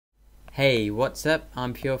Hey, what's up?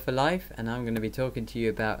 I'm Pure for Life, and I'm going to be talking to you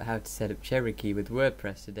about how to set up Cherokee with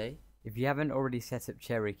WordPress today. If you haven't already set up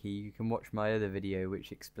Cherokee, you can watch my other video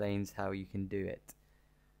which explains how you can do it.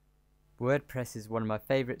 WordPress is one of my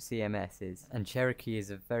favorite CMSs, and Cherokee is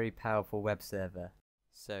a very powerful web server.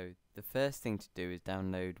 So, the first thing to do is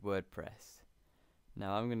download WordPress.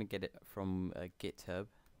 Now, I'm going to get it from GitHub,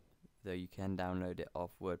 though you can download it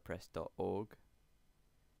off wordpress.org.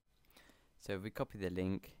 So, if we copy the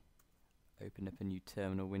link, open up a new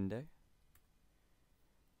terminal window,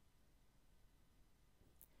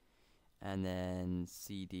 and then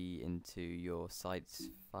cd into your sites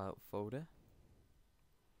file folder.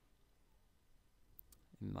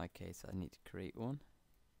 In my case, I need to create one.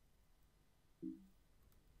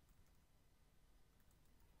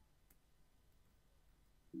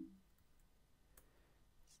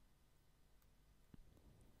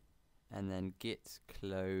 And then git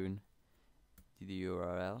clone the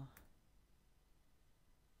URL.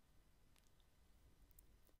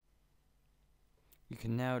 You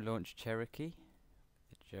can now launch Cherokee,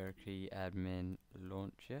 the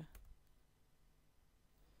cherokee-admin-launcher.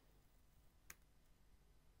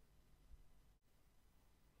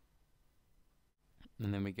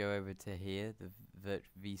 And then we go over to here, the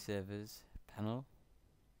vservers panel,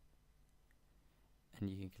 and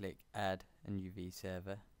you can click add a new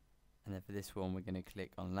vserver. And then for this one, we're going to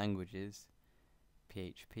click on languages,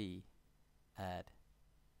 PHP, add.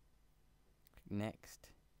 Click next.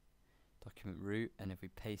 Document root, and if we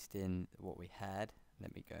paste in what we had,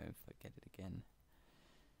 let me go and forget it again.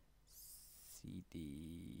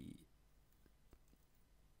 CD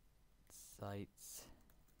sites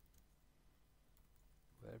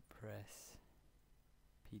WordPress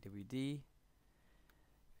pwd.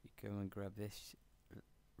 If you go and grab this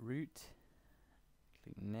root,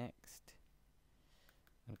 click next.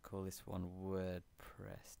 I'm going to call this one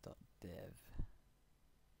wordpress.dev.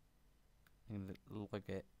 I'm going to log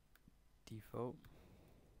it default,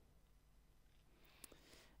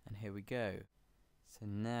 and here we go. So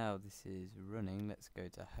now this is running. Let's go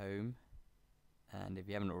to home, and if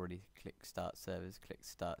you haven't already clicked start servers, click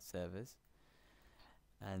start servers,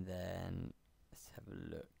 and then let's have a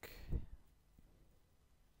look.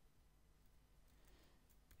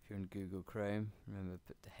 If you're in Google Chrome, remember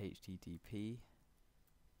put the HTTP.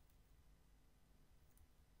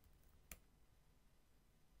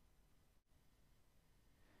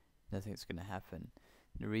 Nothing's going to happen.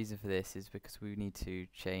 The reason for this is because we need to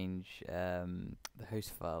change the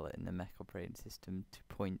host file in the Mac operating system to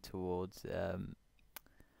point towards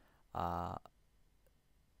our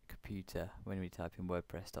computer when we type in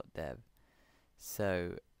wordpress.dev.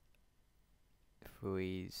 So if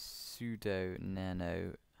we sudo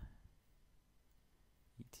nano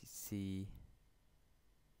etc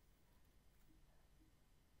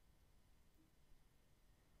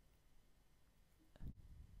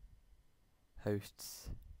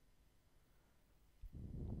hosts,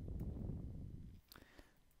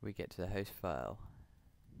 we get to the host file.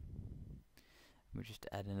 We'll just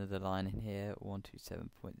add another line in here,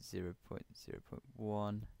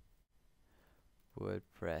 127.0.0.1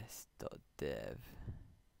 wordpress.dev.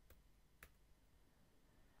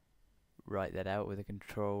 Write that out with a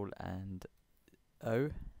Control and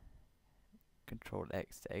O, Control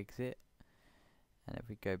X to exit, and if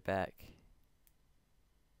we go back.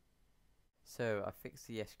 So I fixed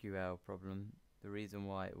the SQL problem. The reason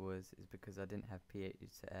why it was is because I didn't have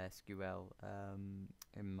SQL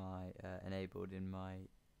in my enabled in my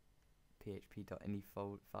php.ini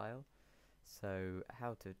file. So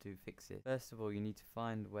how to fix it? First of all, you need to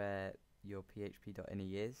find where your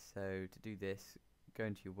php.ini is. So to do this, go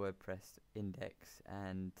into your WordPress index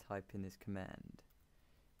and type in this command: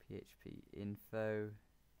 php info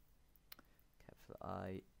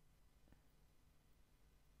I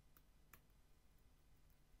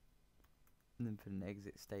and then put an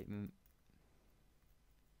exit statement,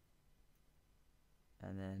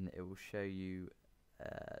 and then it will show you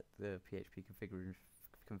the PHP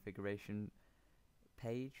configuration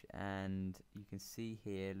page, and you can see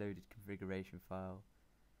here loaded configuration file.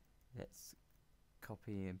 Let's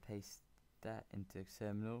copy and paste that into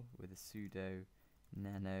terminal with a sudo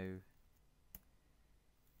nano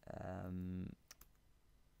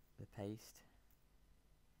the paste.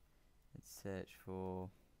 Let's search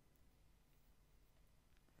for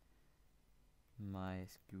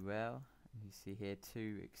mysql, and you see here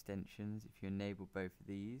two extensions. If you enable both of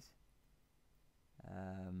these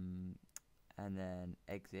and then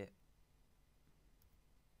exit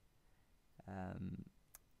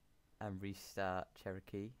and restart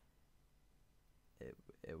Cherokee, it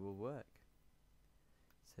will work.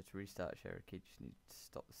 So So to restart Cherokee, just need to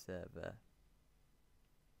stop the server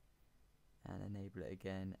and enable it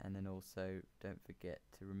again, and then also don't forget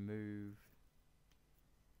to remove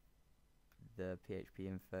the PHP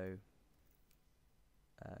info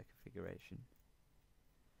configuration.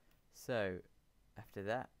 So after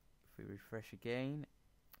that, if we refresh again,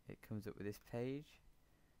 it comes up with this page.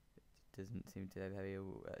 It doesn't seem to have a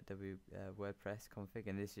WordPress config,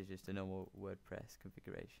 and this is just a normal WordPress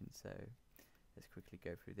configuration. So let's quickly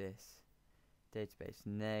go through this. Database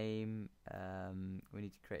name, we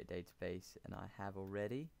need to create a database, and I have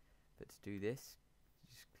already, but to do this,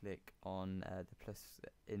 just click on the plus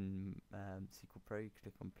in SQL Pro, you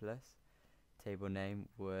click on plus, table name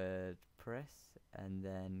WordPress, and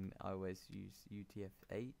then I always use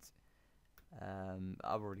UTF-8.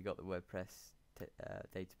 I've already got the WordPress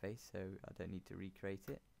database, so I don't need to recreate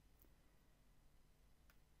it.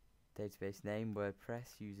 Database name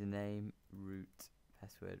WordPress, username root,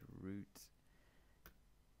 password root,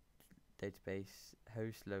 database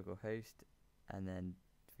host localhost, and then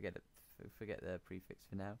forget the prefix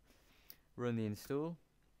for now. Run the install.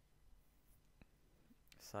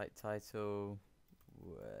 Site title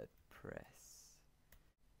WordPress.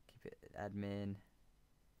 Keep it admin.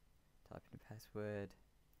 Type in a password.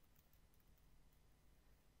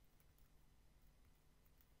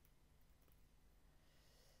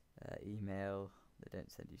 Email. They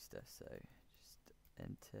don't send you stuff, so just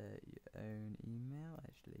enter your own email.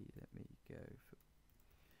 Actually, let me go for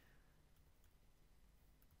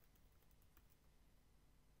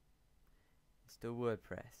install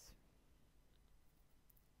WordPress.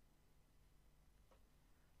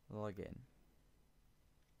 Login.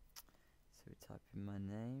 So we type in my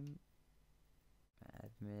name,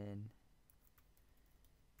 admin.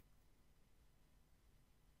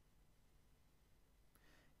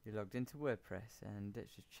 You're logged into WordPress, and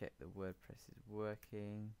let's just check that WordPress is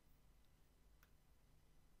working.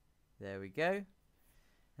 There we go,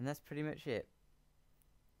 and that's pretty much it.